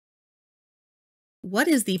what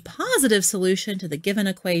is the positive solution to the given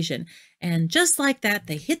equation? And just like that,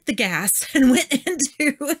 they hit the gas and went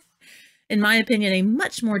into, in my opinion, a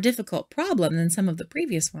much more difficult problem than some of the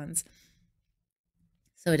previous ones.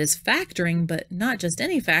 So it is factoring, but not just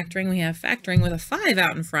any factoring. We have factoring with a 5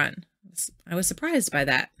 out in front. I was surprised by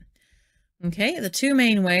that. Okay, the two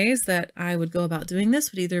main ways that I would go about doing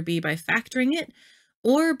this would either be by factoring it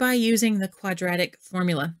or by using the quadratic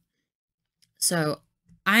formula. So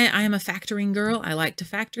I am a factoring girl. I like to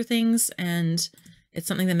factor things, and it's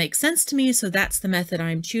something that makes sense to me, so that's the method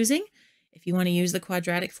I'm choosing. If you want to use the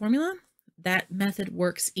quadratic formula, that method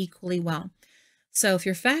works equally well. So if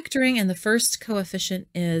you're factoring and the first coefficient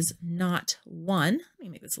is not 1, let me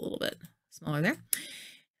make this a little bit smaller there.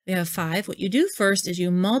 We have 5. What you do first is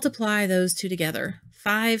you multiply those two together.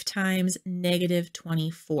 5 times negative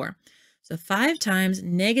 24. So 5 times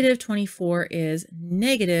negative 24 is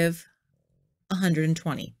negative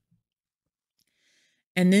 120.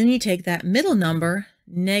 And then you take that middle number,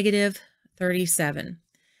 negative 37.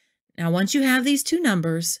 Now, once you have these two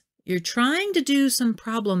numbers, you're trying to do some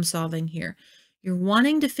problem solving here. You're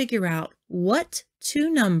wanting to figure out what two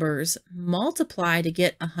numbers multiply to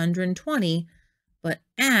get 120, but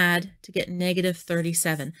add to get negative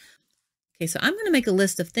 37. Okay, so I'm going to make a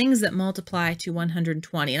list of things that multiply to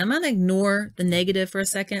 120, and I'm going to ignore the negative for a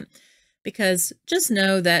second, because just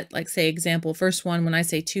know that, like, say, example, first one, when I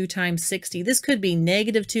say 2 times 60, this could be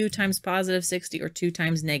negative 2 times positive 60 or 2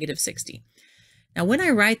 times negative 60. Now, when I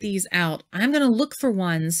write these out, I'm going to look for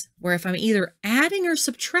ones where if I'm either adding or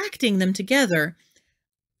subtracting them together,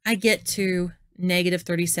 I get to negative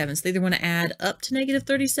 37. So they either want to add up to negative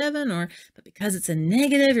 37, but because it's a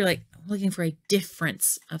negative, you're like looking for a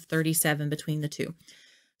difference of 37 between the two.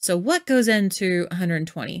 So what goes into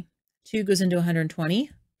 120? 2 goes into 120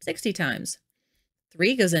 60 times.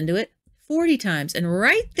 3 goes into it 40 times. And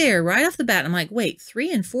right there, right off the bat, I'm like, wait,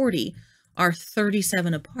 3 and 40 are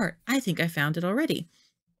 37 apart. I think I found it already.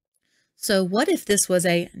 So what if this was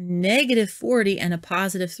a negative 40 and a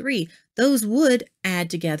positive 3? Those would add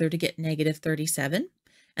together to get negative 37,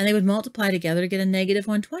 and they would multiply together to get a negative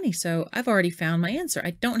 120. So I've already found my answer.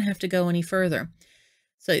 I don't have to go any further.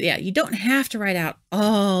 So yeah, you don't have to write out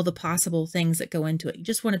all the possible things that go into it. You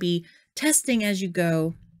just want to be testing as you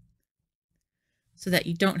go so that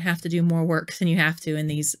you don't have to do more work than you have to in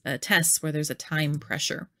these tests where there's a time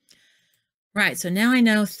pressure. Right, so now I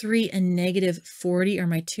know 3 and negative 40 are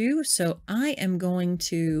my two, so I am going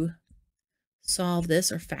to solve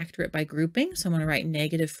this or factor it by grouping. So I'm going to write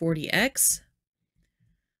negative 40x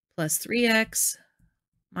plus 3x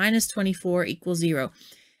minus 24 equals 0.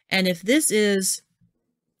 And if this is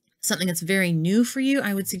something that's very new for you,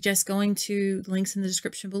 I would suggest going to the links in the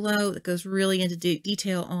description below that goes really into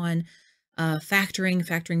detail on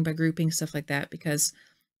factoring by grouping, stuff like that, because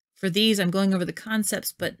for these, I'm going over the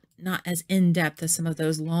concepts, but not as in-depth as some of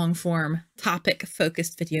those long-form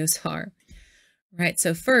topic-focused videos are. Right,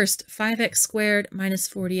 so first, 5x squared minus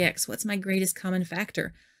 40x. What's my greatest common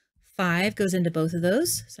factor? 5 goes into both of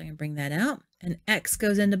those, so I can bring that out. And x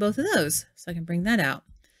goes into both of those, so I can bring that out.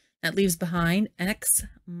 That leaves behind x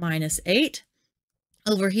minus 8.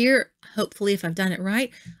 Over here, hopefully, if I've done it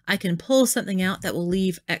right, I can pull something out that will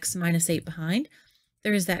leave x minus 8 behind.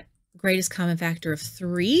 There is that greatest common factor of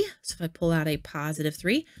 3. So if I pull out a positive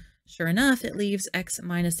 3, sure enough, it leaves x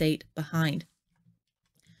minus 8 behind.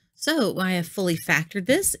 So I have fully factored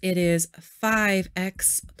this. It is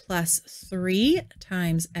 5x plus 3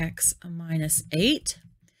 times x minus 8.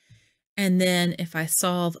 And then if I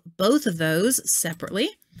solve both of those separately,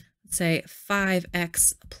 let's say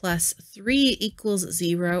 5x plus 3 equals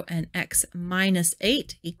 0 and x minus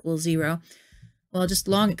 8 equals 0. Well, just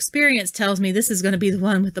long experience tells me this is going to be the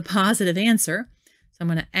one with the positive answer. So I'm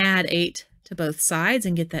going to add 8 to both sides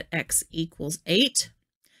and get that x equals 8.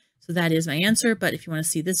 So that is my answer. But if you want to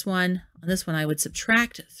see this one, on this one I would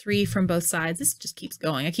subtract 3 from both sides. This just keeps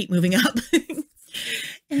going. I keep moving up.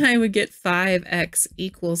 And I would get 5x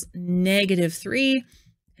equals negative 3.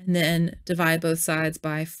 And then divide both sides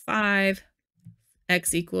by 5.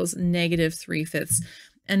 X equals negative 3/5.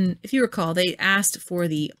 And if you recall, they asked for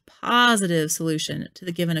the positive solution to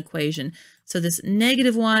the given equation. So this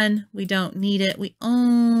negative one, we don't need it. We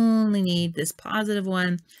only need this positive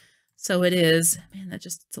one. So it is, man,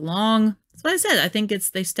 it's a long, that's what I said. I think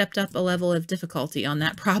they stepped up a level of difficulty on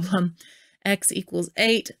that problem. X equals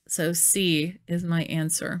 8. So C is my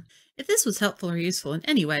answer. If this was helpful or useful in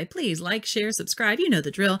any way, please like, share, subscribe. You know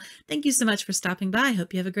the drill. Thank you so much for stopping by.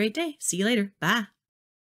 Hope you have a great day. See you later. Bye.